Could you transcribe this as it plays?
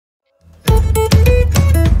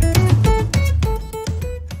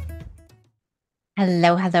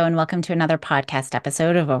Hello, hello, and welcome to another podcast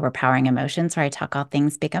episode of Overpowering Emotions, where I talk all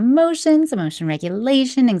things big emotions, emotion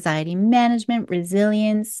regulation, anxiety management,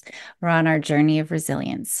 resilience. We're on our journey of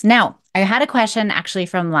resilience. Now, I had a question actually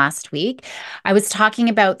from last week. I was talking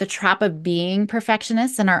about the trap of being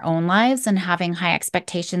perfectionists in our own lives and having high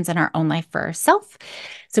expectations in our own life for ourselves.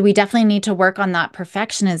 So we definitely need to work on that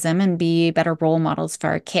perfectionism and be better role models for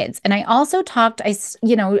our kids. And I also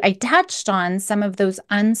I touched on some of those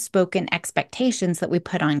unspoken expectations that we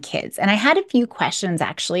put on kids. And I had a few questions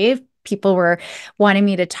actually. People were wanting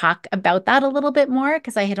me to talk about that a little bit more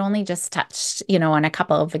because I had only just touched, on a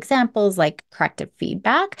couple of examples like corrective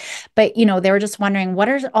feedback. But, they were just wondering what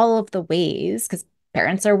are all of the ways, because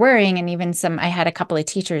parents are worrying, and even I had a couple of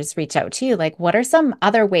teachers reach out to you, like, what are some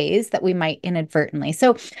other ways that we might inadvertently?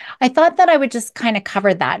 So I thought that I would just kind of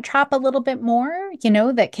cover that trap a little bit more,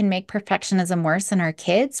 that can make perfectionism worse in our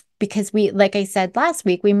kids because like I said last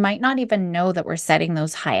week, we might not even know that we're setting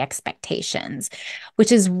those high expectations,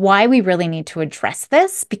 which is why we really need to address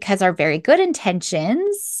this because our very good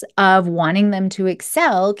intentions of wanting them to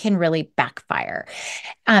excel can really backfire.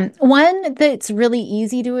 One that's really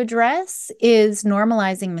easy to address is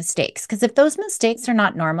normalizing mistakes. Because if those mistakes are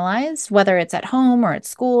not normalized, whether it's at home or at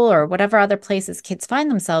school or whatever other places kids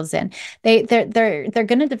find themselves in, they're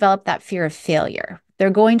going to develop that fear of failure. They're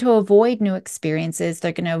going to avoid new experiences.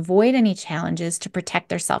 They're going to avoid any challenges to protect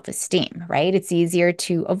their self-esteem, right? It's easier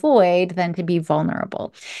to avoid than to be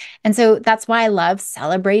vulnerable. And so that's why I love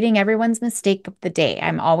celebrating everyone's mistake of the day.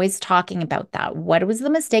 I'm always talking about that. What was the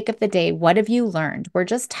mistake of the day? What have you learned?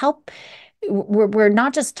 We're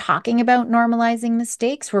not just talking about normalizing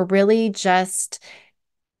mistakes. We're really just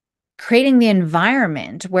creating the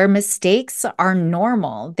environment where mistakes are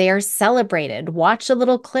normal. They are celebrated. Watch a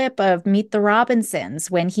little clip of Meet the Robinsons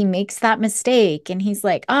when he makes that mistake and he's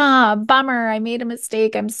like, bummer, I made a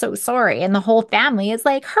mistake. I'm so sorry. And the whole family is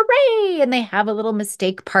like, hooray. And they have a little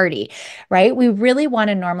mistake party, right? We really want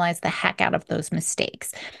to normalize the heck out of those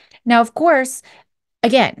mistakes. Now, of course,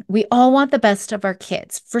 again, we all want the best of our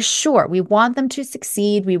kids for sure. We want them to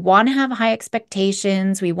succeed. We want to have high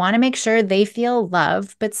expectations. We want to make sure they feel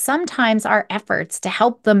loved. But sometimes our efforts to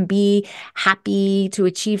help them be happy, to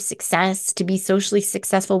achieve success, to be socially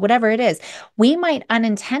successful, whatever it is, we might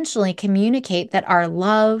unintentionally communicate that our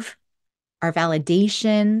love, our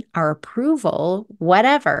validation, our approval,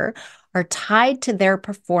 whatever, are tied to their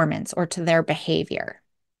performance or to their behavior.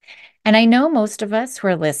 And I know most of us who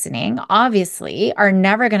are listening, obviously, are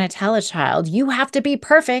never going to tell a child, you have to be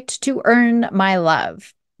perfect to earn my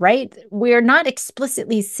love, right? We're not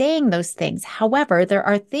explicitly saying those things. However, there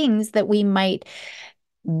are things that we might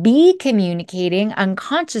be communicating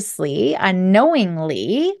unconsciously,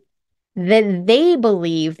 unknowingly, that they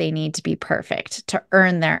believe they need to be perfect to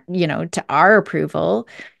earn to our approval.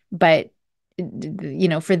 But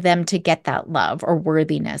for them to get that love or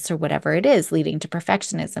worthiness or whatever it is, leading to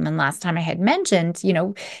perfectionism. And last time I had mentioned,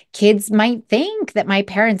 kids might think that my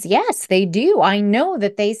parents, yes, they do. I know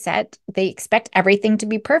that they expect everything to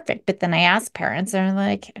be perfect. But then I ask parents, and they're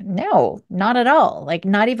like, no, not at all, like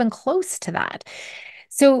not even close to that.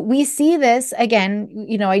 So we see this again,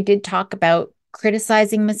 I did talk about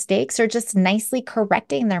criticizing mistakes or just nicely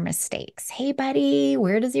correcting their mistakes. Hey, buddy,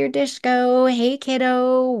 where does your dish go? Hey,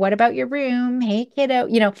 kiddo, what about your room? Hey, kiddo,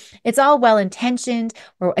 it's all well intentioned.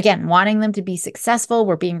 We're again wanting them to be successful.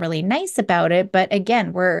 We're being really nice about it, but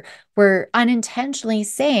again, we're unintentionally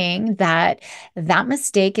saying that that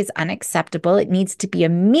mistake is unacceptable. It needs to be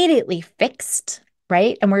immediately fixed,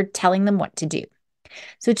 right? And we're telling them what to do.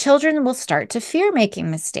 So children will start to fear making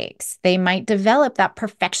mistakes. They might develop that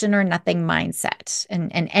perfection or nothing mindset.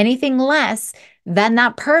 And anything less than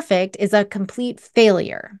that perfect is a complete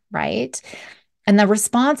failure, right? And the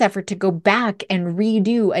response effort to go back and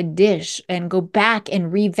redo a dish and go back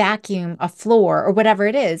and re-vacuum a floor or whatever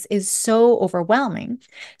it is so overwhelming.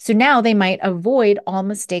 So now they might avoid all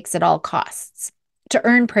mistakes at all costs to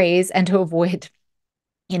earn praise and to avoid,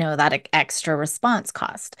 that extra response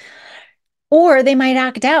cost. Or they might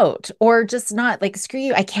act out or just not like, screw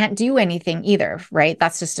you, I can't do anything either, right?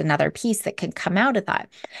 That's just another piece that could come out of that.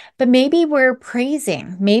 But maybe we're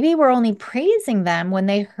only praising them when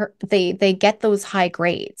they get those high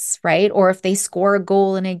grades, right? Or if they score a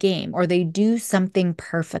goal in a game or they do something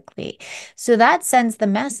perfectly. So that sends the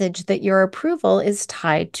message that your approval is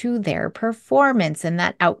tied to their performance and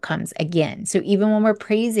that outcomes again. So even when we're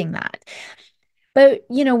praising that, But,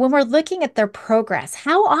 when we're looking at their progress,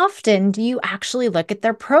 how often do you actually look at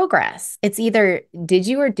their progress? It's either did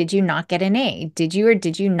you or did you not get an A? Did you or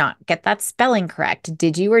did you not get that spelling correct?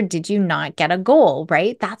 Did you or did you not get a goal,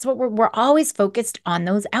 right? That's what we're always focused on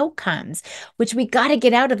those outcomes, which we got to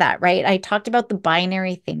get out of that, right? I talked about the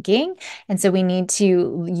binary thinking, and so we need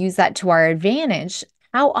to use that to our advantage.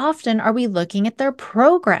 How often are we looking at their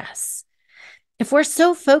progress? If we're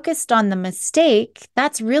so focused on the mistake,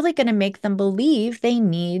 that's really going to make them believe they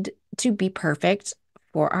need to be perfect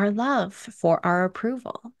for our love, for our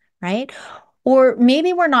approval, right? Or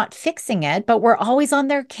maybe we're not fixing it, but we're always on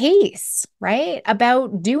their case, right?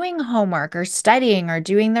 About doing homework or studying or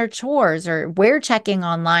doing their chores, or we're checking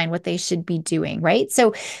online what they should be doing, right?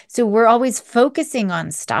 So we're always focusing on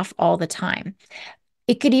stuff all the time.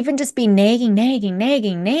 It could even just be nagging, nagging,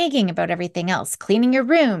 nagging, nagging about everything else, cleaning your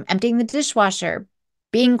room, emptying the dishwasher,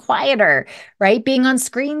 being quieter, right? Being on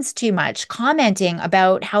screens too much, commenting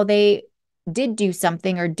about how they did do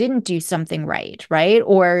something or didn't do something right, right?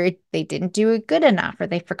 Or they didn't do it good enough, or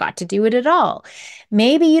they forgot to do it at all.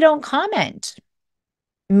 Maybe you don't comment.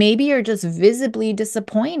 Maybe you're just visibly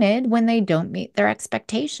disappointed when they don't meet their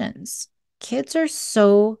expectations. Kids are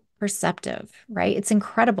so perceptive, right? It's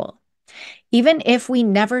incredible. Even if we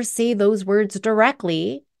never say those words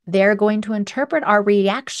directly, they're going to interpret our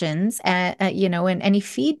reactions and any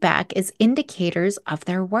feedback as indicators of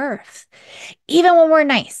their worth. Even when we're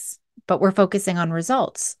nice, but we're focusing on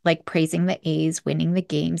results, like praising the A's, winning the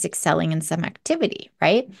games, excelling in some activity,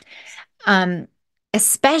 right? Um,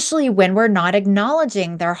 Especially when we're not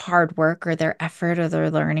acknowledging their hard work or their effort or their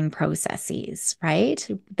learning processes, right?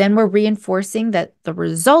 Then we're reinforcing that the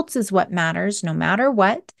results is what matters no matter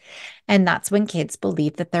what. And that's when kids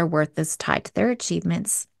believe that their worth is tied to their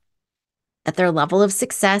achievements, that their level of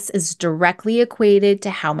success is directly equated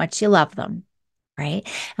to how much you love them. Right.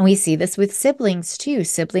 And we see this with siblings too.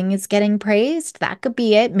 Sibling is getting praised. That could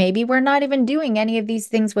be it. Maybe we're not even doing any of these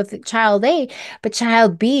things with child A, but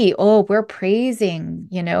child B, oh, we're praising,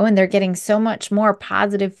 and they're getting so much more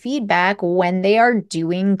positive feedback when they are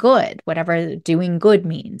doing good, whatever doing good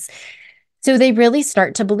means. So they really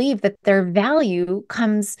start to believe that their value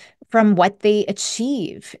comes from what they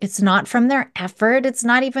achieve. It's not from their effort. It's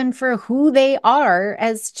not even for who they are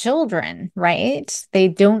as children, right? They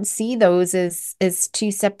don't see those as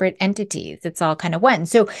two separate entities. It's all kind of one.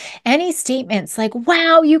 So any statements like,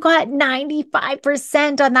 wow, you got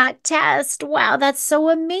 95% on that test. Wow, that's so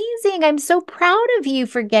amazing. I'm so proud of you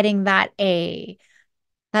for getting that A.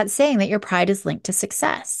 That's saying that your pride is linked to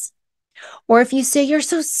success. Or if you say you're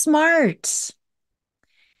so smart,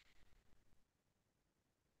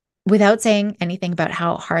 without saying anything about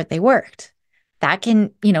how hard they worked. That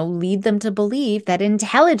can, lead them to believe that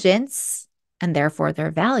intelligence and therefore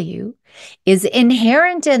their value is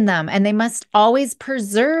inherent in them, and they must always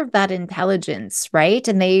preserve that intelligence, right?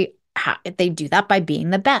 And they do that by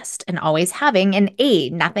being the best and always having an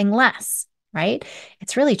A, nothing less, right?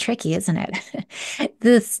 It's really tricky, isn't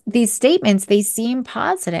it? These statements, they seem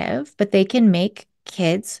positive, but they can make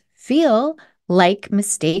kids feel like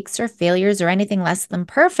mistakes or failures or anything less than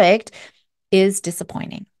perfect is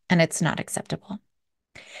disappointing and it's not acceptable.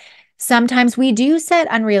 Sometimes we do set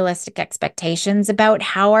unrealistic expectations about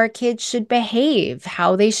how our kids should behave,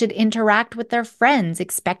 how they should interact with their friends,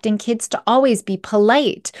 expecting kids to always be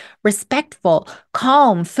polite, respectful,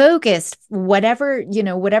 calm, focused, whatever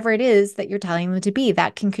it is that you're telling them to be.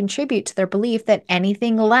 That can contribute to their belief that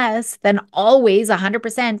anything less than always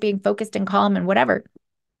 100% being focused and calm and whatever,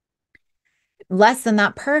 less than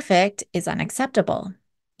that perfect is unacceptable.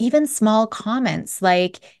 Even small comments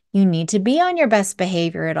like, you need to be on your best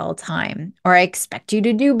behavior at all time, or I expect you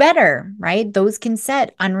to do better, right? Those can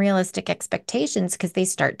set unrealistic expectations because they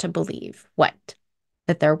start to believe what?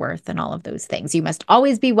 That they're worth and all of those things. You must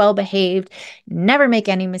always be well behaved, never make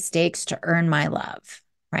any mistakes to earn my love,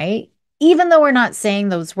 right? Even though we're not saying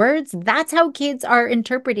those words, that's how kids are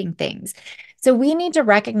interpreting things. So we need to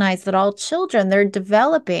recognize that all children, they're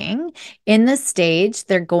developing in this stage.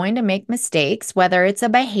 They're going to make mistakes, whether it's a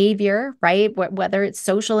behavior, right? Whether it's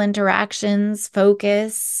social interactions,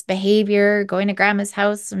 focus, behavior, going to grandma's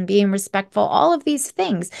house and being respectful, all of these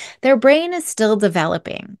things. Their brain is still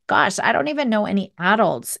developing. Gosh, I don't even know any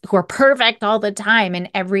adults who are perfect all the time in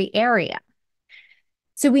every area.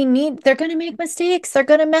 So they're going to make mistakes. They're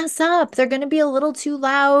going to mess up. They're going to be a little too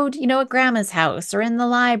loud, at grandma's house or in the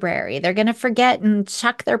library. They're going to forget and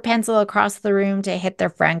chuck their pencil across the room to hit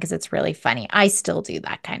their friend because it's really funny. I still do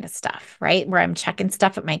that kind of stuff, right? Where I'm chucking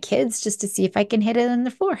stuff at my kids just to see if I can hit it in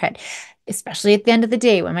the forehead. especially at the end of the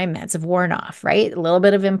day when my meds have worn off, right? A little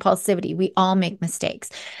bit of impulsivity. We all make mistakes.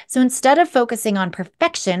 So instead of focusing on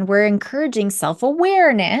perfection, we're encouraging self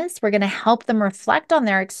awareness. We're going to help them reflect on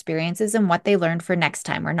their experiences and what they learned for next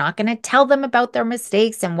time. We're not going to tell them about their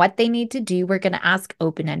mistakes and what they need to do. We're going to ask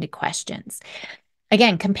open ended questions.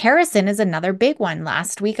 Again, comparison is another big one.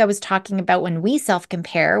 Last week, I was talking about when we self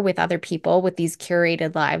compare with other people with these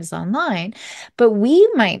curated lives online, but we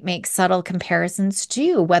might make subtle comparisons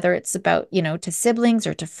too, whether it's about, to siblings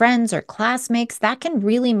or to friends or classmates. That can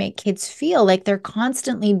really make kids feel like they're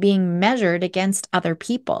constantly being measured against other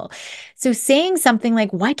people. So saying something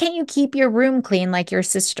like, why can't you keep your room clean like your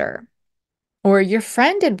sister? Or your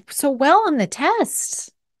friend did so well on the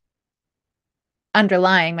test.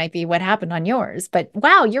 Underlying might be what happened on yours, but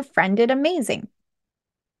wow, your friend did amazing.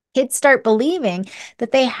 Kids start believing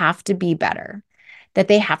that they have to be better, that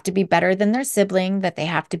they have to be better than their sibling, that they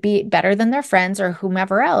have to be better than their friends or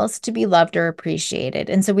whomever else to be loved or appreciated.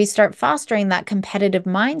 And so we start fostering that competitive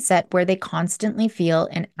mindset where they constantly feel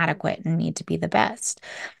inadequate and need to be the best.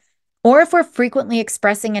 Or if we're frequently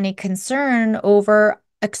expressing any concern over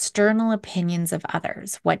external opinions of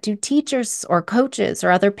others. What do teachers or coaches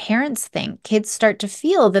or other parents think? Kids start to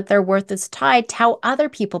feel that their worth is tied to how other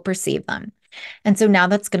people perceive them. And so now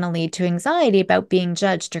that's going to lead to anxiety about being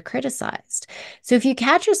judged or criticized. So if you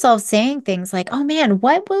catch yourself saying things like, oh man,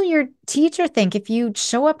 what will your teacher think if you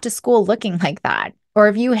show up to school looking like that? Or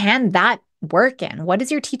if you hand that work in, what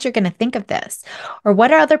is your teacher going to think of this? Or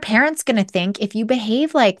what are other parents going to think if you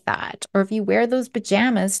behave like that? Or if you wear those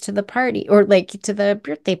pajamas to the party or like to the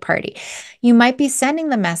birthday party? You might be sending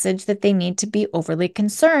the message that they need to be overly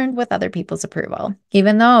concerned with other people's approval,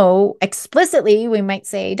 even though explicitly we might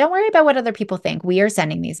say, don't worry about what other people think. We are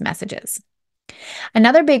sending these messages.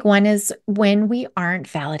 Another big one is when we aren't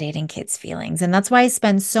validating kids' feelings. And that's why I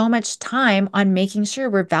spend so much time on making sure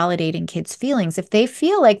we're validating kids' feelings. If they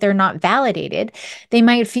feel like they're not validated, they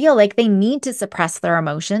might feel like they need to suppress their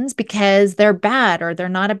emotions because they're bad or they're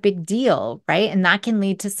not a big deal, right? And that can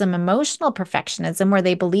lead to some emotional perfectionism where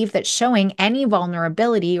they believe that showing any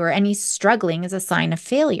vulnerability or any struggling is a sign of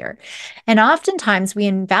failure. And oftentimes we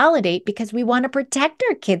invalidate because we want to protect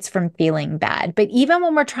our kids from feeling bad. But even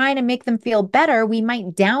when we're trying to make them feel better, we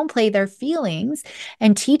might downplay their feelings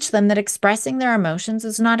and teach them that expressing their emotions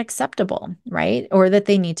is not acceptable, right? Or that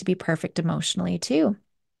they need to be perfect emotionally too.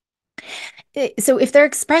 So if they're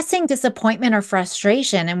expressing disappointment or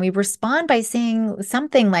frustration and we respond by saying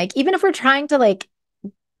something like, even if we're trying to like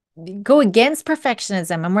go against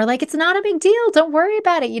perfectionism and we're like, it's not a big deal. Don't worry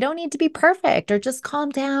about it. You don't need to be perfect or just calm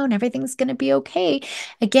down. Everything's going to be okay.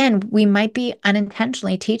 Again, we might be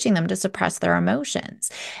unintentionally teaching them to suppress their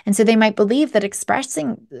emotions. And so they might believe that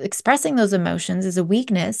expressing those emotions is a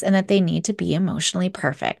weakness and that they need to be emotionally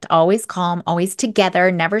perfect, always calm, always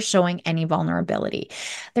together, never showing any vulnerability.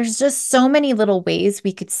 There's just so many little ways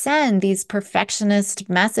we could send these perfectionist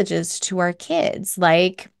messages to our kids,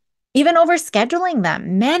 like even overscheduling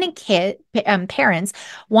them. Many parents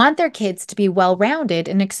want their kids to be well-rounded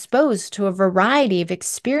and exposed to a variety of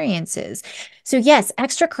experiences. So yes,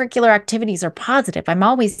 extracurricular activities are positive. I'm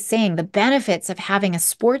always saying the benefits of having a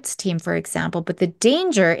sports team, for example, but the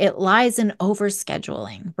danger, it lies in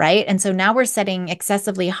overscheduling, right? And so now we're setting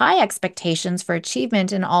excessively high expectations for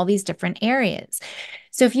achievement in all these different areas.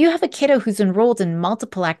 So if you have a kiddo who's enrolled in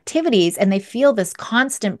multiple activities and they feel this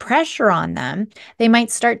constant pressure on them, they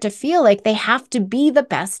might start to feel like they have to be the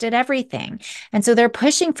best at everything. And so they're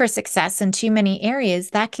pushing for success in too many areas.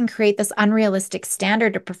 That can create this unrealistic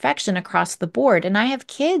standard of perfection across the board. And I have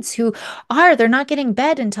kids who they're not getting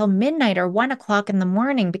bed until midnight or 1 o'clock in the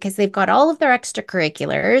morning because they've got all of their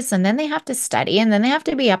extracurriculars and then they have to study and then they have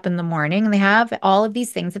to be up in the morning and they have all of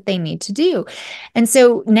these things that they need to do. And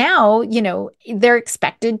so now, they're expected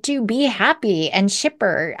to be happy and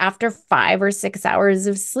chipper after 5 or 6 hours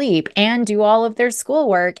of sleep and do all of their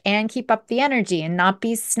schoolwork and keep up the energy and not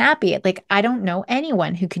be snappy. Like, I don't know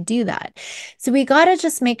anyone who could do that. So we got to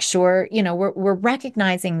just make sure, we're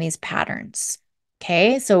recognizing these patterns.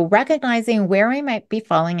 Okay, so recognizing where we might be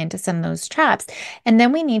falling into some of those traps. And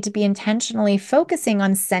then we need to be intentionally focusing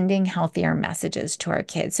on sending healthier messages to our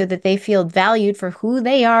kids so that they feel valued for who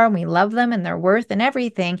they are and we love them and their worth and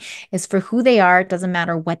everything is for who they are. It doesn't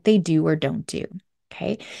matter what they do or don't do.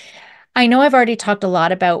 Okay. I know I've already talked a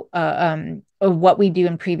lot about what we do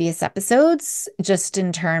in previous episodes, just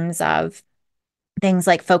in terms of things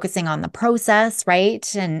like focusing on the process,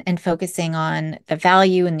 right? And focusing on the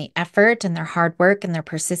value and the effort and their hard work and their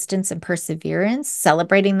persistence and perseverance,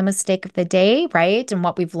 celebrating the mistake of the day, right? And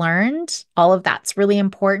what we've learned. All of that's really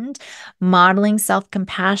important. Modeling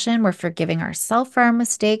self-compassion. We're forgiving ourselves for our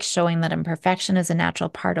mistakes, showing that imperfection is a natural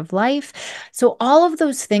part of life. So all of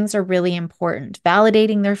those things are really important.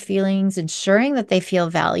 Validating their feelings, ensuring that they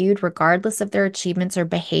feel valued regardless of their achievements or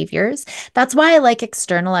behaviors. That's why I like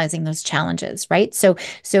externalizing those challenges, right? So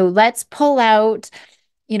let's pull out,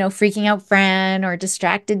 freaking out Fran or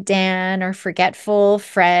distracted Dan or forgetful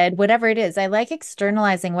Fred, whatever it is. I like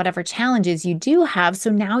externalizing whatever challenges you do have. So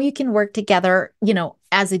now you can work together,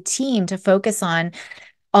 as a team to focus on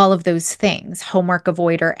all of those things, homework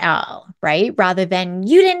avoider L, right? Rather than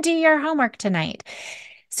you didn't do your homework tonight.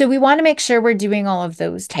 So we want to make sure we're doing all of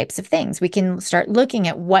those types of things. We can start looking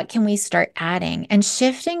at what can we start adding and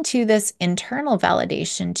shifting to this internal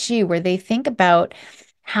validation too, where they think about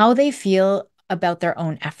how they feel about their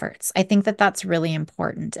own efforts. I think that that's really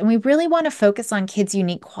important. And we really want to focus on kids'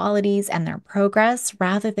 unique qualities and their progress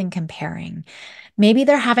rather than comparing. Maybe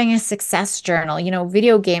they're having a success journal.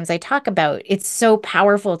 Video games I talk about, it's so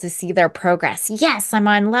powerful to see their progress. Yes, I'm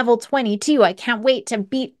on level 22. I can't wait to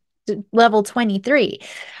beat level 23,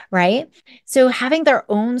 right? So having their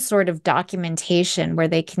own sort of documentation where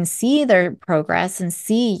they can see their progress and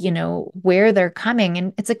see, where they're coming.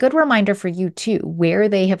 And it's a good reminder for you too, where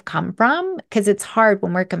they have come from, because it's hard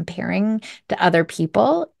when we're comparing to other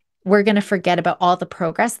people. We're going to forget about all the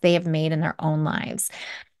progress they have made in their own lives.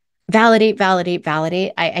 Validate, validate,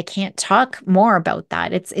 validate. I can't talk more about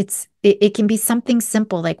that. It can be something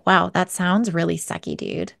simple like, wow, that sounds really sucky,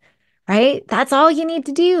 dude. Right? That's all you need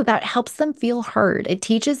to do. That helps them feel heard. It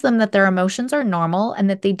teaches them that their emotions are normal and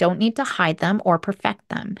that they don't need to hide them or perfect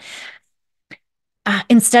them.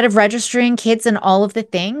 Instead of registering kids in all of the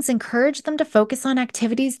things, encourage them to focus on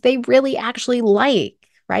activities they really actually like,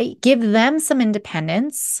 right? Give them some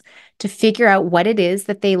independence to figure out what it is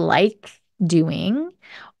that they like doing.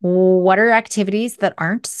 What are activities that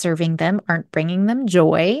aren't serving them, aren't bringing them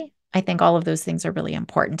joy? I think all of those things are really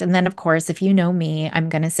important. And then, of course, if you know me, I'm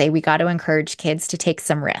going to say we got to encourage kids to take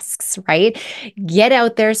some risks, right? Get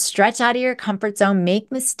out there, stretch out of your comfort zone, make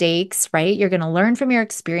mistakes, right? You're going to learn from your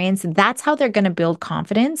experience. That's how they're going to build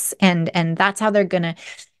confidence and that's how they're going to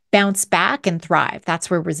bounce back and thrive. That's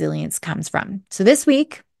where resilience comes from. So this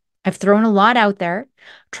week, I've thrown a lot out there.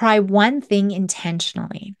 Try one thing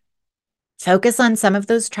intentionally. Focus on some of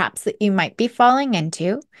those traps that you might be falling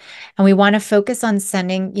into. And we want to focus on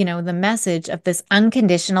sending, the message of this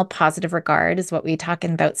unconditional positive regard is what we talk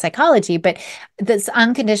about psychology, but this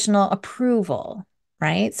unconditional approval,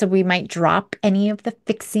 right? So we might drop any of the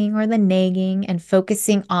fixing or the nagging and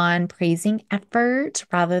focusing on praising effort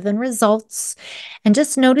rather than results. And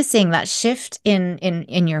just noticing that shift in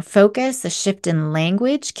your focus, the shift in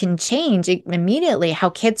language can change immediately how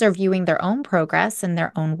kids are viewing their own progress and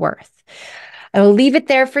their own worth. I will leave it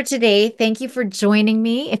there for today. Thank you for joining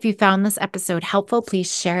me. If you found this episode helpful,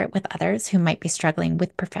 please share it with others who might be struggling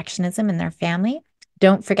with perfectionism in their family.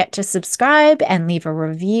 Don't forget to subscribe and leave a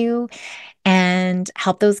review and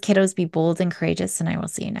help those kiddos be bold and courageous. And I will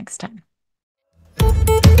see you next time.